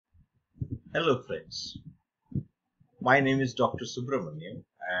Hello friends, my name is Dr. Subramaniam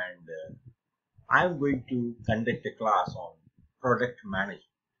and I am going to conduct a class on product management.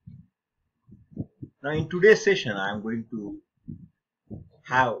 Now in today's session I am going to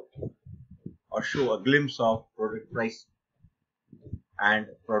have or show a glimpse of product pricing and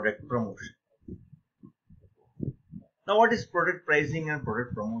product promotion. Now what is product pricing and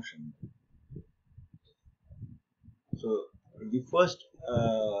product promotion? So in the first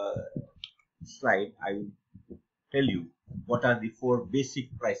slide I will tell you what are the four basic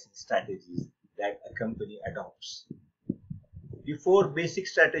pricing strategies that a company adopts. The four basic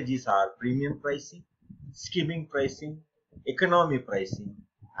strategies are premium pricing, skimming pricing, economy pricing,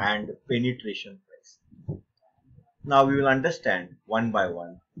 and penetration pricing. Now we will understand one by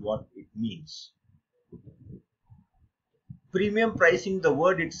one what it means. Premium pricing, the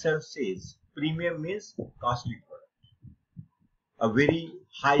word itself says, premium means costly product, a very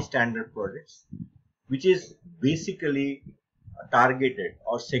high standard products, which is basically targeted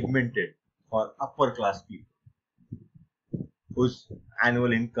or segmented for upper class people whose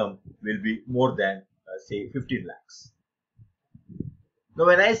annual income will be more than say 15 lakhs. Now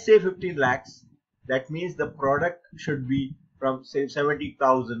when I say 15 lakhs, that means the product should be from say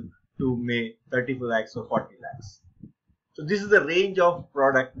 70,000 to may 34 lakhs or 40 lakhs. So this is the range of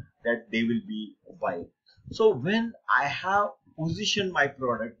product that they will be buying. So when I have positioned my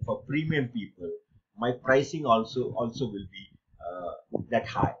product for premium people, my pricing also will be that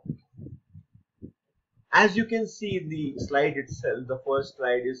high. As you can see in the slide itself, the first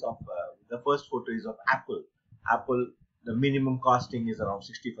slide is of the first photo is of Apple. Apple, the minimum costing is around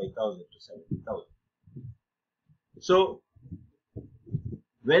 65,000 to 70,000. So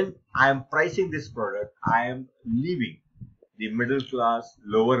when I am pricing this product, I am leaving the middle class,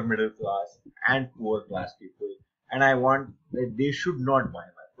 lower middle class, and poor class people, and I want that they should not buy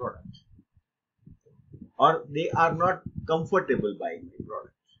my product, or they are not comfortable buying my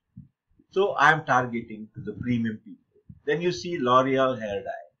product. So I am targeting to the premium people. Then you see L'Oreal hair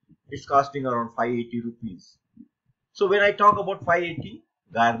dye. It's costing around 580 rupees. So when I talk about 580,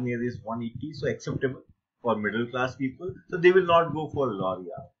 Garnier is 180, so acceptable for middle class people. So they will not go for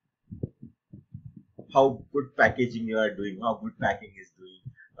L'Oreal. How good packaging you are doing, how good packing is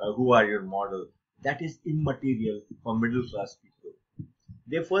doing, who are your model. That is immaterial for middle class people.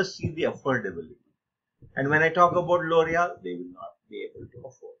 They first see the affordability. And when I talk about L'Oreal, they will not be able to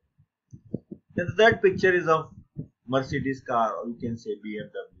afford. Then the third picture is of Mercedes car, or you can say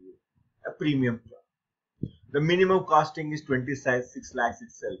BMW, a premium car. The minimum costing is 26 lakhs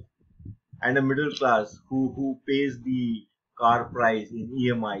itself, and a middle class who pays the car price in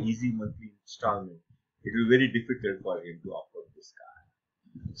EMI, easy monthly installment, it will be very difficult for him to afford this car.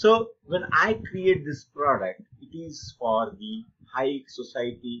 So when I create this product, it is for the high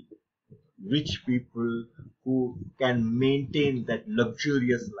society, rich people who can maintain that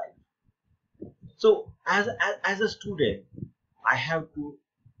luxurious life. So as a student, I have to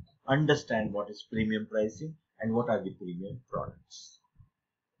understand what is premium pricing and what are the premium products.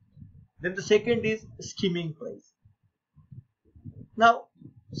 Then the second is skimming pricing. Now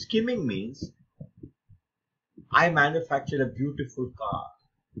skimming means I manufactured a beautiful car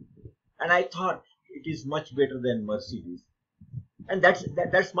and I thought it is much better than Mercedes, and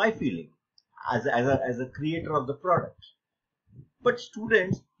that's my feeling as a creator of the product. But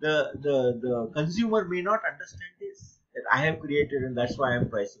students, the consumer may not understand this, that I have created and that's why I am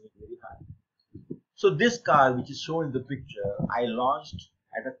pricing it very high. So this car which is shown in the picture, I launched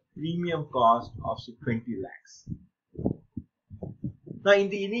at a premium cost of say 20 lakhs. Now in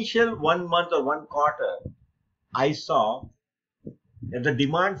the initial 1 month or 1 quarter, I saw that the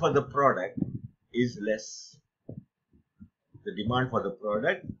demand for the product is less. The demand for the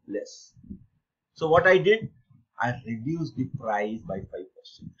product less. So what I did, I reduced the price by 5%.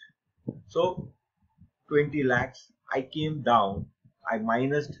 So 20 lakhs, I came down, I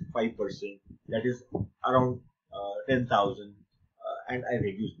minused 5%, that is around 10,000, and I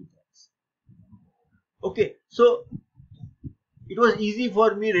reduced the price. Okay, so it was easy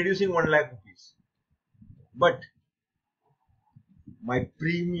for me reducing 1 lakh rupees, but my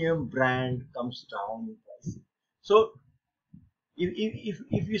premium brand comes down in price. So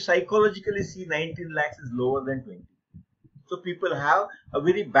if you psychologically see 19 lakhs is lower than 20, so people have a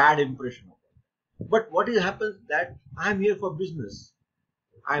very bad impression of it. But what happens that I'm here for business,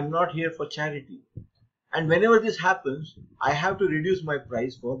 I'm not here for charity, and whenever this happens, I have to reduce my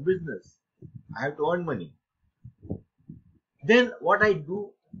price for business. I have to earn money. Then what I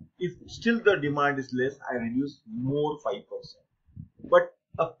do, if still the demand is less, I reduce more 5%. But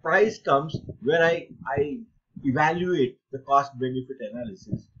a price comes where I evaluate the cost benefit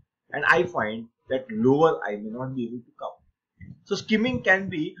analysis, and I find that lower I may not be able to come. So skimming can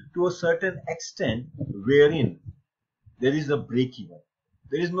be to a certain extent wherein there is a break even.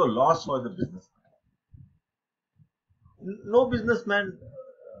 There is no loss for the businessman. No businessman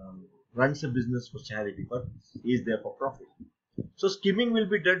runs a business for charity purpose. He is there for profit. So skimming will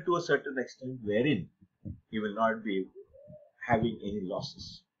be done to a certain extent wherein he will not be having any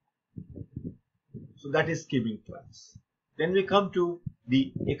losses. So that is skimming price. Then we come to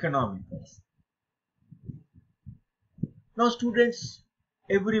the economic price. Now students,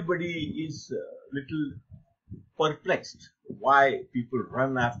 everybody is little perplexed why people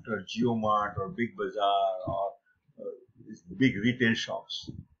run after JioMart or Big Bazaar or these big retail shops.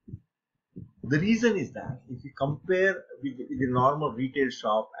 The reason is that if you compare with the normal retail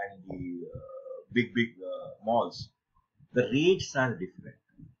shop and the big malls, the rates are different.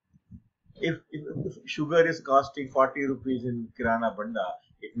 If sugar is costing 40 rupees in Kirana Banda,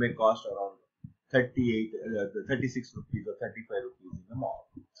 it may cost around 36 rupees or 35 rupees in the mall.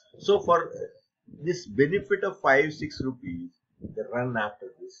 So for this benefit of 5-6 rupees, they run after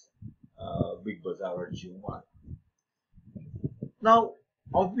this Big Bazaar or JioMart. Now,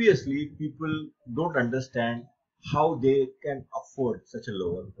 obviously, people don't understand how they can afford such a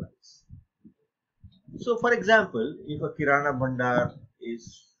lower price. So, for example, if a Kirana Bhandar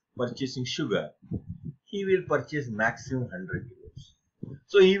is purchasing sugar, he will purchase maximum 100 kilos.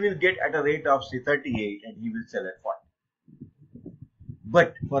 So, he will get at a rate of say 38 and he will sell at 40.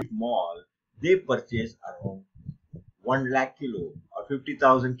 But for mall, they purchase around 1 lakh kilo or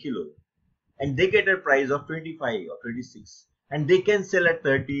 50,000 kilo and they get a price of 25 or 26 and they can sell at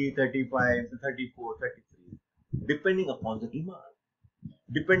 30, 35, 34, 33 depending upon the demand,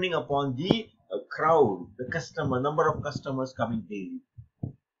 depending upon the crowd, the customer, number of customers coming daily.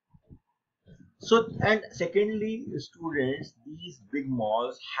 So, and secondly, students, these big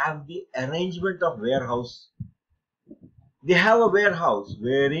malls have the arrangement of warehouse. They have a warehouse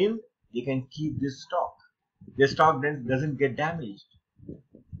wherein they can keep this stock. Their stock then doesn't get damaged.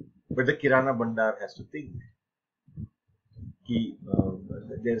 But the Kirana Bhandar has to think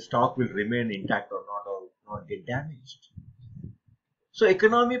their stock will remain intact or not get damaged. So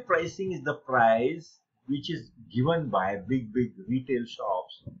economy pricing is the price which is given by big retail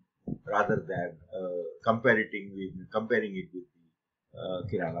shops rather than comparing it with the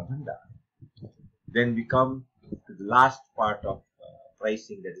Kirana Bhandar. Then we come to the last part of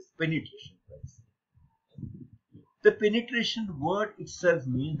pricing, that is penetration pricing. The penetration word itself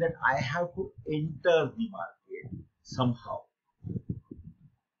means that I have to enter the market somehow.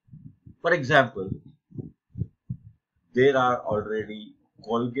 For example, there are already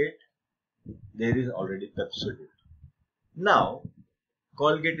Colgate, there is already Pepsodent. Now,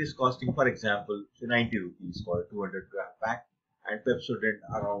 Colgate is costing, for example, 90 rupees for a 200 gram pack and Pepsodent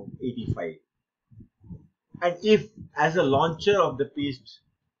around 85. And if, as a launcher of the paste,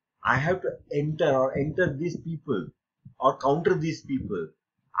 I have to enter these people or counter these people,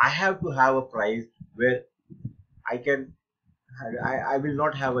 I have to have a price where I will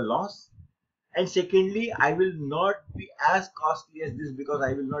not have a loss. And secondly, I will not be as costly as this because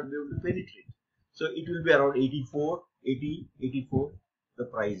I will not be able to penetrate. So it will be around 84, the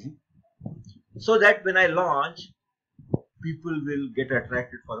pricing. So that when I launch, people will get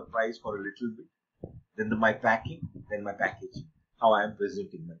attracted for the price for a little bit. Then my packing, then my packaging, how I am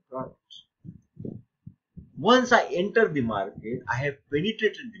presenting my products. Once I enter the market, I have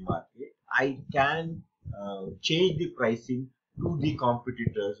penetrated the market, I can change the pricing to the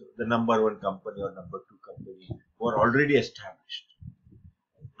competitors, the number one company or number two company who are already established.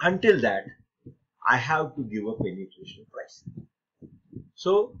 Until that, I have to give a penetration pricing.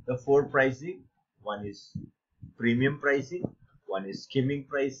 So the four pricing, one is premium pricing, one is skimming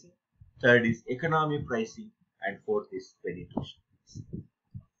pricing, third is economy pricing, and fourth is penetration pricing.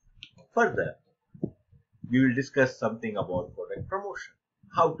 Further, we will discuss something about product promotion,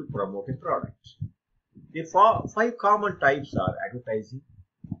 how to promote a product. The five common types are advertising,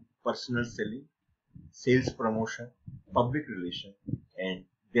 personal selling, sales promotion, public relation, and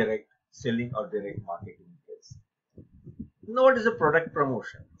direct selling or direct marketing. Now, what is a product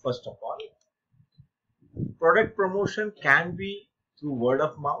promotion? First of all, product promotion can be through word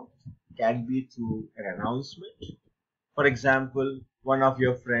of mouth, can be through an announcement. For example, one of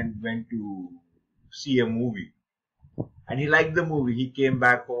your friends went to see a movie and he liked the movie. He came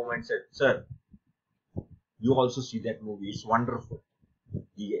back home and said, "Sir, you also see that movie. It's wonderful.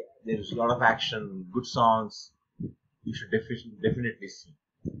 Yeah, there is a lot of action, good songs. You should definitely see."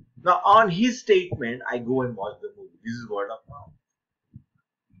 Now, on his statement, I go and watch the movie. This is word of mouth.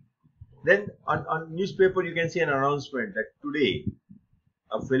 Then on newspaper, you can see an announcement that today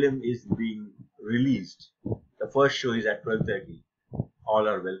a film is being released. The first show is at 12:30. All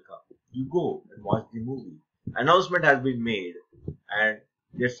are welcome. You go and watch the movie. Announcement has been made, and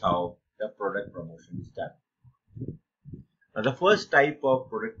that's how the product promotion is done. Now, the first type of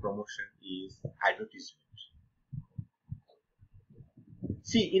product promotion is advertisement.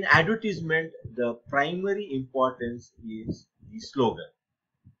 See, in advertisement, the primary importance is the slogan.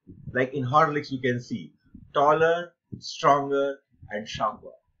 Like in Horlicks, you can see taller, stronger, and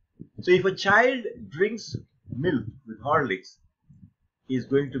sharper. So if a child drinks milk with Horlicks, he is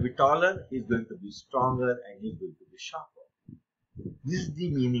going to be taller, he is going to be stronger, and he is going to be sharper. This is the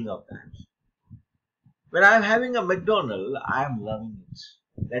meaning of that. When I am having a McDonald's, I am loving it.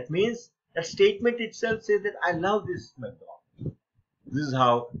 That means that statement itself says that I love this McDonald's. This is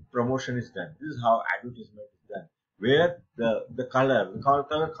how promotion is done. This is how advertisement is done. Where the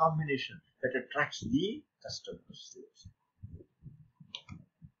color combination that attracts the customers.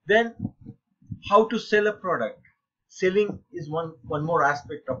 Then, how to sell a product. Selling is one more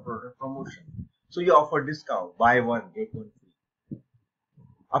aspect of product promotion. So you offer discount, buy one, get one free,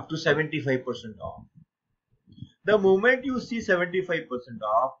 up to 75% off. The moment you see 75%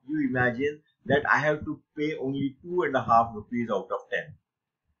 off, you imagine that I have to pay only 2.5 rupees out of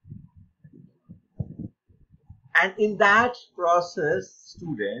 10. And in that process,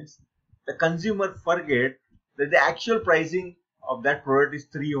 students, the consumer forget that the actual pricing of that product is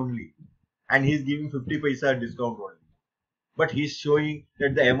 3 only. And he is giving 50 paisa discount only. But he is showing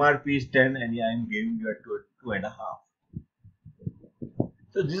that the MRP is 10 and I am giving you at 2.5.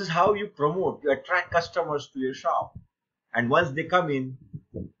 So this is how you promote, you attract customers to your shop. And once they come in,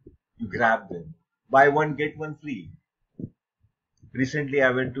 you grab them. Buy one, get one free. Recently, I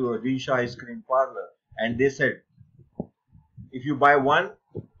went to a Dinshaw ice cream parlor and they said, if you buy one,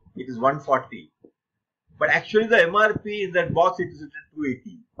 it is 140. But actually the MRP in that box, it is at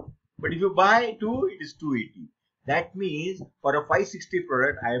 280. But if you buy two, it is 280. That means for a 560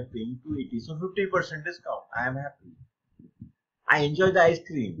 product, I am paying 280. So 50% discount. I am happy. I enjoy the ice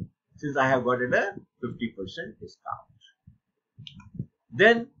cream since I have got it a 50% discount.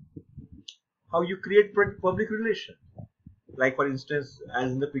 Then, how you create public relation. Like for instance,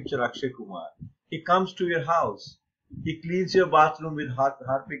 as in the picture Akshay Kumar. He comes to your house. He cleans your bathroom with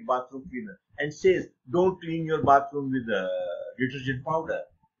Harpic bathroom cleaner and says, don't clean your bathroom with detergent powder.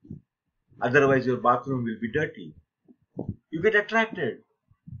 Otherwise your bathroom will be dirty. You get attracted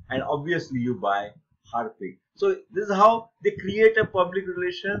and obviously you buy Harpic. So this is how they create a public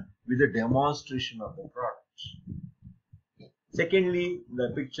relation with a demonstration of the product. Secondly,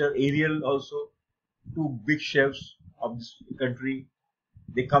 the picture Ariel also, two big chefs of this country,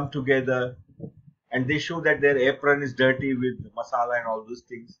 they come together and they show that their apron is dirty with masala and all those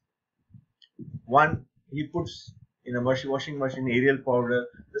things. One, he puts in a washing machine Ariel powder,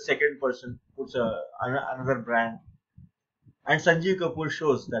 the second person puts another brand, and Sanjeev Kapoor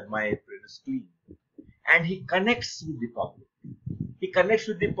shows that my apron is clean. And he connects with the public. He connects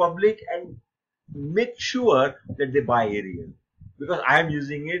with the public and makes sure that they buy Ariel. Because I am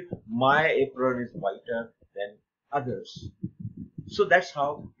using it, my apron is whiter than others. So that's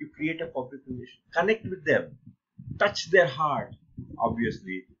how you create a public relation. Connect with them. Touch their heart.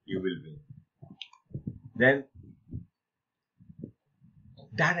 Obviously, you will win. Then,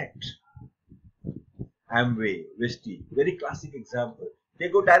 direct. Amway, Vestige, very classic example. They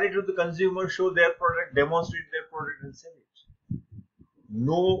go direct to the consumer, show their product, demonstrate their product and sell it.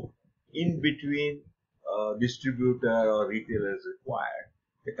 No in between distributor or retailer is required.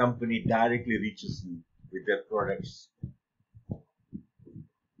 The company directly reaches you with their products.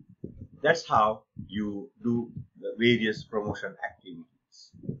 That's how you do the various promotion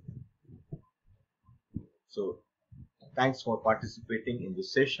activities. So, thanks for participating in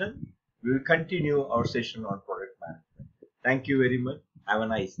this session. We will continue our session on product management. Thank you very much. Have a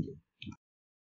nice day.